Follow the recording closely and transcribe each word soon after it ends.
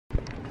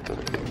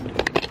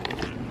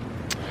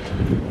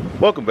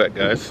Welcome back,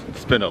 guys.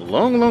 It's been a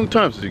long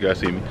time since you guys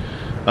see me.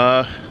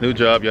 New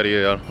job, yada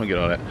yada, I'll get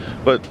all that.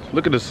 But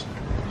look at this,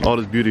 all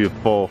this beauty of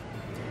fall.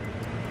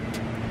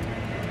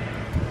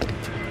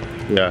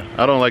 Yeah,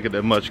 I don't like it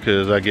that much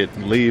because I get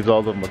leaves all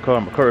over my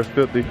car. My car is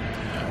filthy.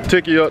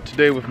 Took you out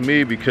today with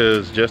me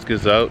because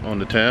Jessica's out on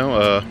the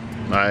town.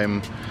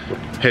 I'm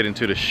heading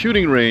to the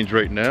shooting range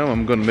right now.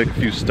 I'm gonna make a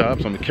few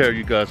stops. I'm gonna carry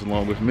you guys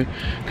along with me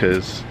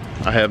because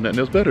I have nothing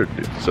else better to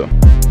do, so.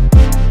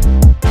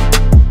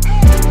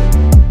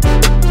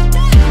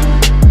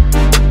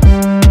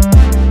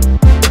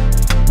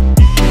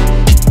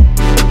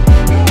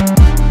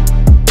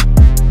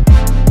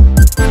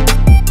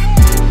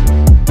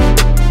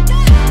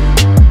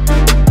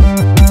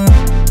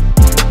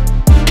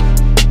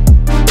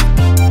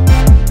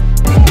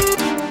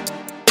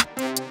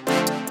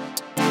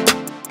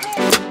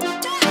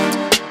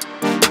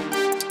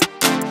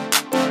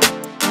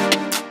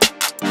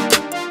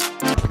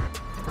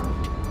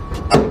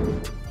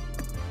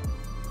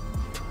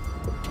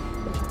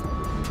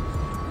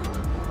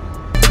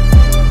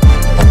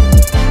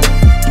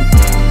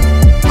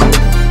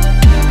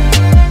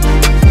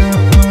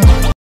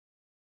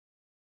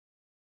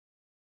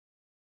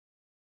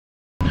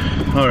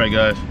 All right,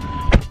 guys,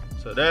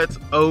 so that's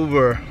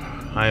over.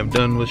 I am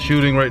done with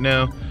shooting right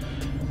now.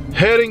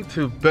 Heading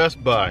to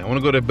Best Buy. I want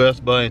to go to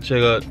Best Buy and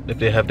check out if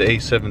they have the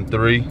A7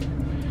 III.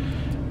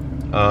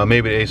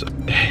 Maybe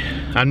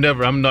the I'm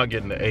not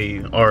getting the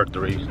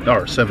AR3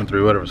 or 7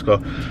 III, whatever it's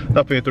called.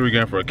 Not paying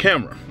 $3 for a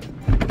camera.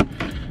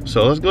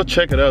 So let's go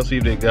check it out, see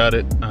if they got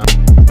it.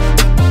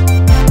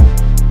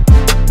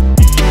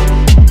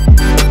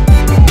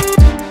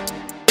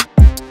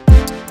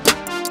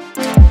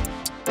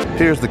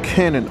 Here's the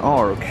Canon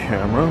R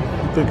camera.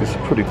 I think it's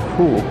pretty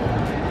cool.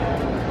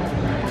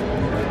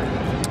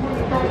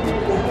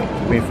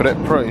 I mean, for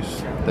that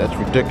price, that's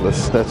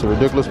ridiculous. That's a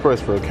ridiculous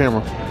price for a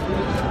camera.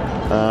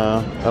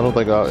 I don't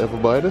think I'll ever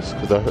buy this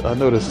because I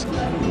noticed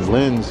the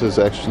lens is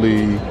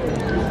actually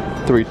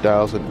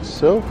 $3,000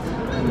 itself.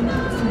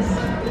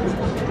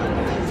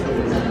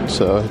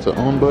 So it's an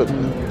on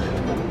button.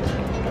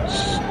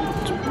 It's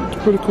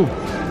pretty cool.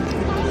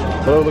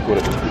 Oh, look at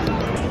it.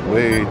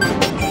 Way too much.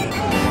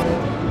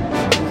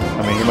 I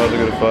mean, you might as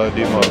well get a 5D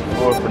Mark IV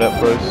for that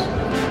price.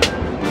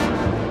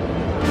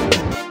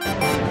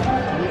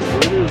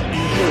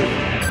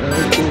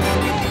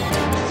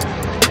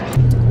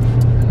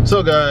 So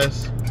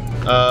guys,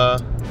 I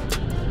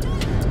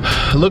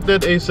looked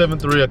at the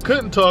A7 III. I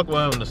couldn't talk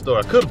while I'm in the store.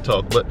 I could have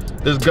talked, but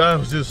this guy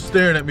was just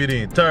staring at me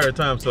the entire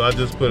time, so I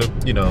just put a,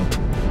 you know,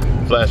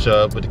 flash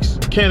up. But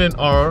the Canon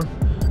R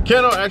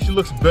actually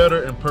looks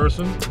better in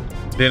person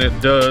than it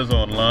does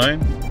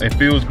online. It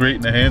feels great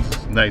in the hands.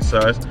 It's a nice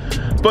size.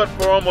 But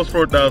for almost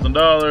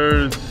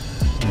 $4,000,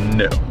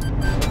 no.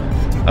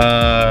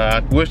 I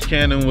wish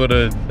Canon would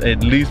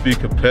at least be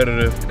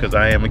competitive because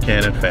I am a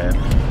Canon fan.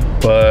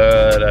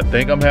 But I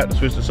think I'm gonna have to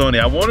switch to Sony.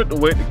 I wanted to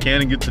wait till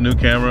Canon gets a new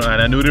camera,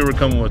 and I knew they were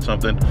coming with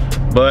something,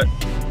 but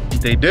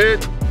they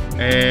did,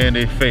 and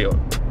they failed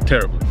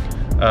terribly.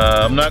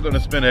 I'm not gonna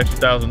spend an extra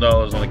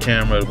 $1,000 on a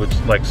camera with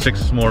like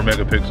 6 more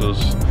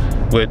megapixels.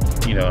 With,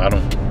 you know,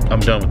 I'm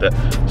done with that.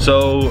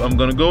 So I'm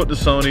gonna go with the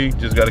Sony.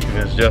 Just gotta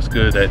convince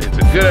Jessica that it's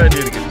a good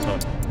idea to get the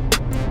Sony.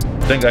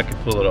 I think I can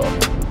pull it off.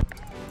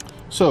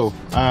 So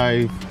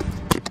I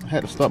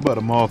had to stop by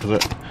the mall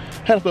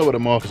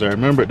because I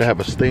remembered to have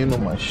a stain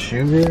on my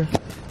shoe here.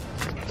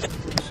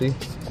 See,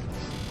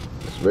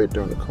 it's right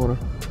there in the corner,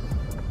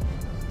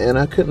 and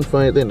I couldn't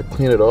find anything to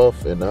clean it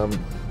off. And I'm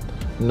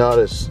not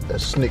as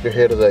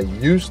sneakerhead as I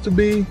used to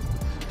be.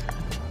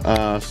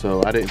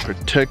 So I didn't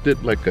protect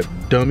it like a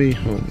dummy.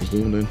 Oh, I'm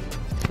zooming in.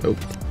 Oh,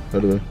 how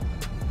do I?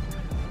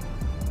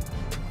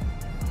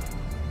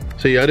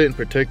 So yeah, I didn't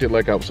protect it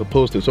like I was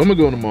supposed to. So I'm gonna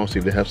go in the mall and see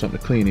if they have something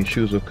to clean these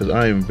shoes with, because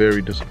I am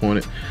very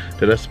disappointed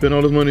that I spent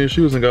all this money in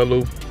shoes and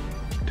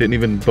didn't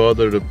even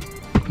bother to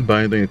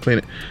buy anything to clean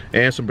it.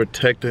 And some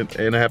protectant,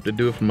 and I have to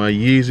do it for my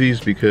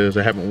Yeezy'S because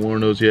I haven't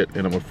worn those yet,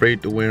 and I'm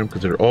afraid to wear them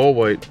because they're all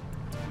white,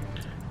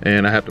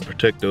 and I have to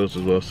protect those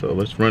as well. So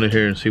let's run in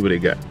here and see what they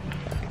got.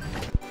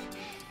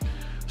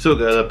 So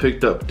guys, I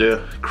picked up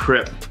the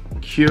Crep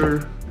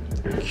Cure,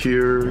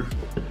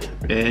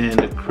 and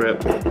the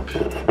Crep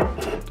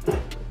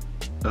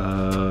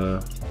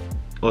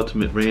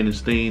Ultimate Rain and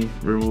Stain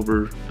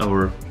Remover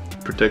or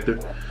Protector.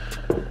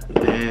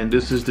 And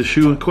this is the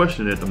shoe in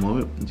question at the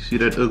moment. You see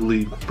that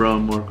ugly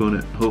brown mark on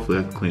it? Hopefully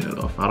I can clean it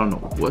off. I don't know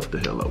what the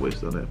hell I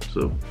wasted on that.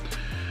 So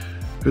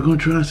we're gonna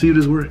try and see if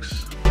this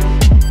works.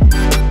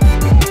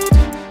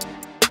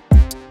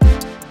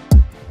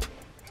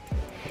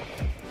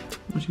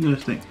 What you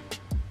guys think?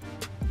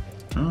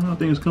 I don't know, I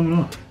think it's coming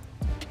off.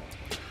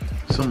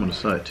 Some on the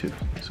side too.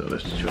 So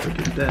let's just try to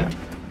get that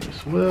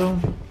as well.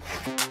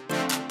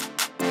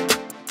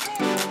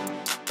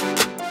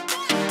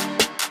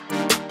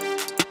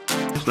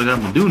 Looks like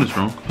I've been doing this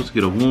wrong. I'm supposed to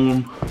get a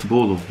warm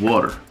bowl of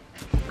water.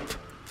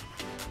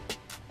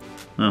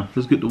 Now,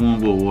 let's get the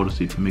warm bowl of water,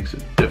 see if it makes a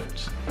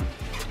difference.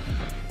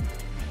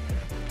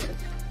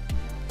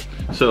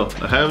 So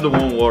I have the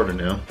warm water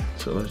now.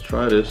 So let's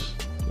try this.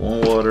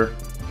 Warm water.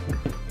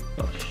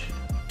 Oh shit.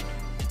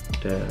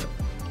 Dab,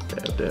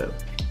 dab, dab.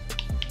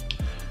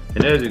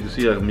 And as you can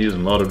see, I'm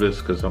using a lot of this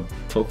because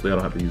hopefully I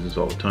don't have to use this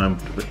all the time.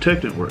 But the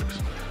protectant works.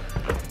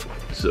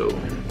 So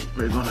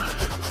we're gonna.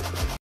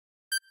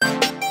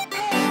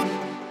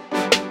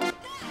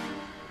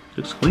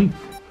 Looks clean.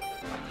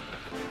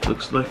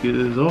 Looks like it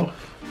is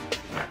off.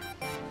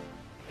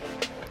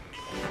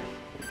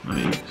 I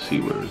mean, you can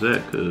see where it's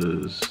at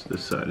because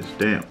this side is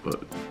damp,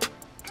 but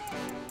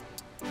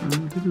I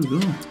don't think it's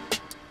gone.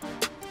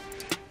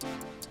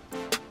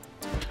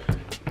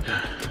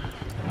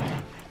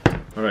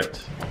 All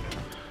right.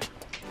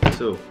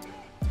 So,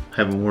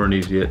 haven't worn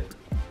these yet,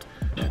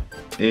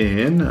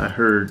 and I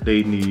heard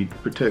they need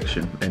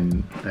protection,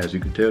 and as you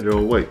can tell, they're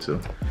all white,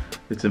 so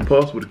it's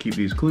impossible to keep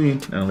these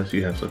clean unless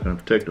you have some kind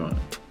of protector on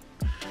it.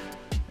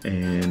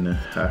 And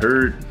I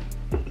heard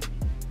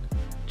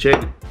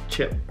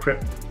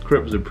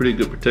creps are pretty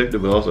good protector,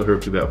 but I also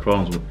heard people have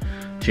problems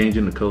with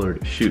changing the color of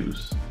the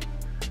shoes.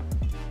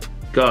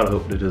 God, I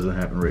hope that doesn't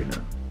happen right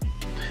now.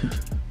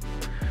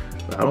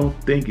 But I don't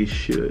think it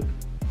should.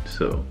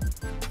 So,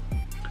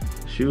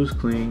 shoes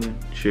clean,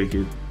 shake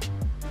it,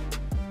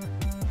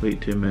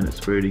 wait 10 minutes,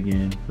 spray it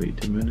again, wait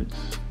 10 minutes,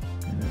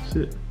 and that's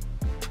it.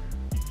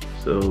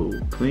 So,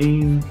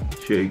 clean,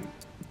 shake,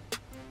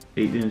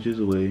 8 inches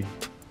away,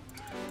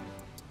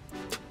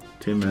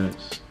 10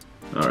 minutes.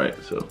 All right,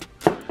 so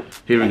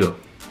here we go.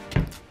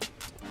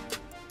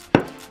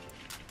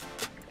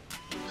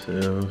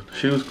 So, the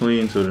shoe's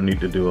clean, so they need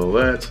to do all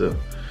that, so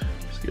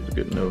let's get a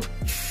good note.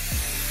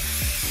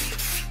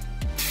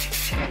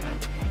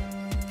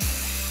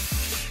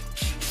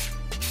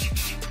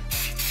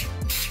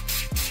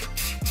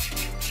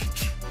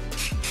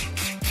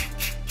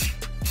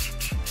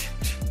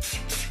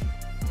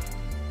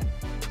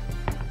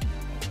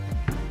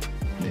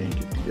 And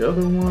get the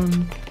other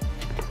one.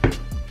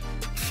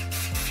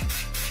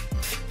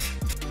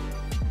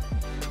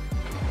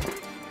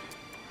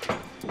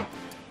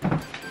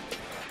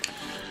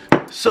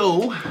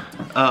 So,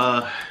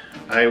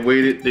 I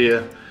waited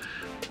there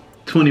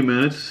 20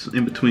 minutes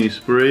in between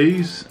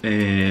sprays,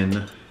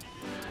 and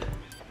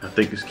I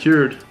think it's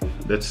cured.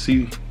 Let's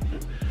see.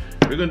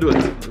 We're gonna do a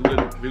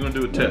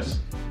test.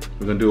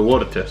 We're gonna do a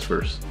water test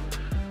first.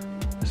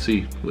 Let's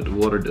see what the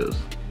water does.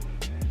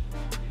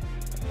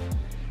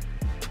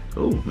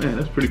 Oh man,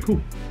 that's pretty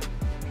cool.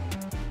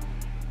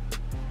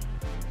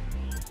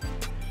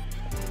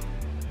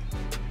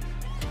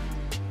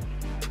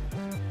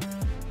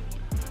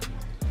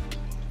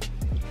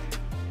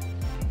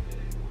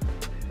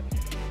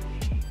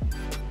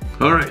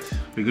 All right,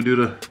 we can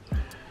do a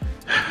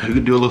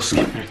little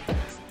skip.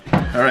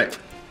 All right,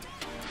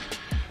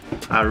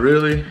 I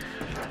really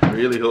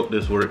hope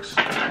this works.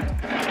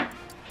 I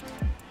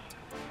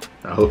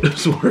hope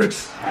this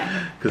works,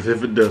 because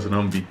if it doesn't,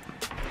 I'm gonna be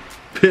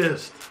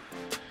pissed.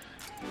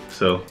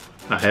 So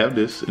I have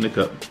this in a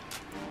cup.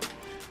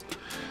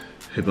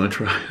 I'm gonna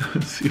try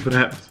and see what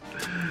happens.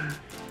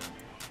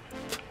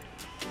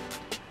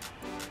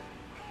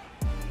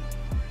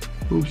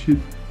 Oh shit.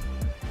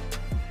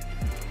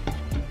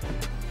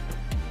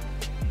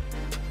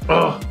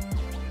 Oh,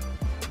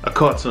 I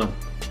caught some.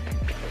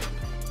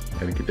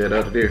 Gotta get that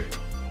out of there.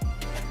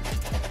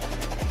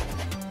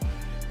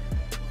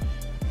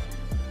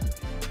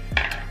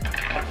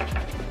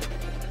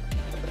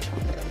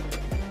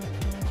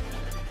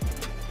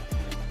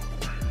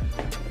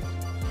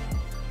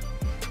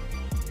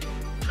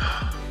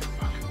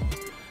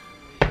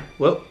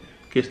 Well,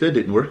 guess that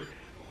didn't work.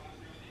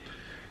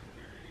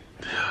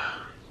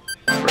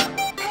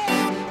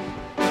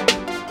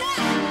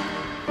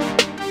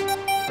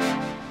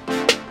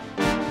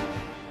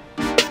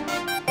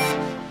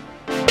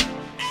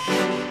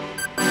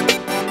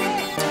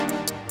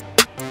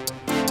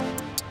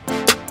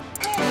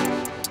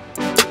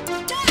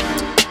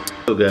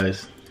 So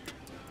guys,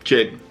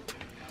 check.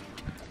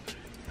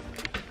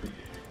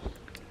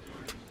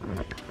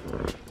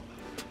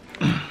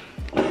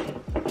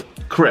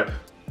 Crap.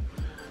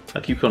 I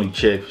keep calling you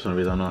check for some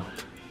reason. I don't know.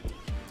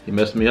 You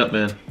messed me up,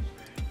 man.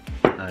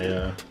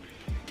 I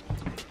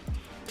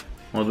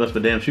almost messed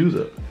my damn shoes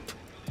up.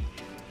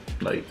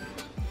 Like,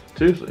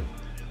 seriously.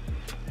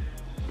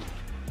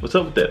 What's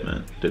up with that,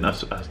 man? Didn't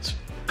I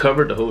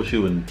covered the whole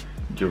shoe in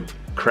your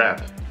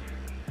crap.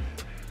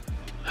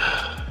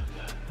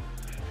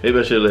 Maybe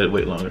I should have let it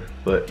wait longer,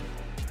 but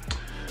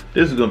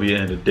this is gonna be the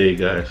end of the day,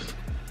 guys.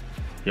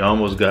 You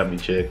almost got me,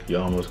 check. You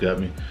almost got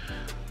me.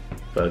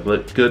 But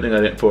good thing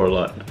I didn't pour a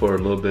lot. Pour a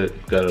little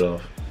bit, got it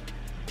off.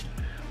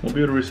 Won't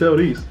be able to resell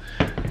these.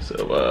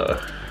 So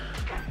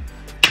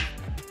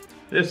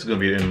this is gonna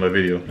be the end of my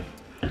video.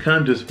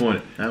 Kind of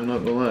disappointed. I'm not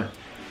gonna lie.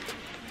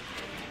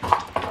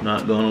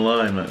 Not gonna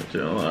lie. I'm not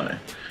gonna lie.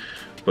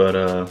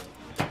 But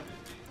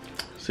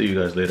see you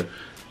guys later.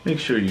 Make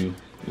sure you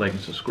like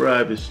and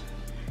subscribe.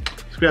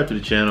 Subscribe to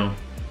the channel.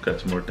 Got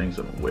some more things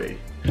on the way.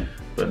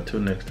 But until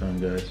next time,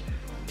 guys,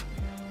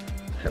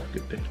 have a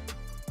good day.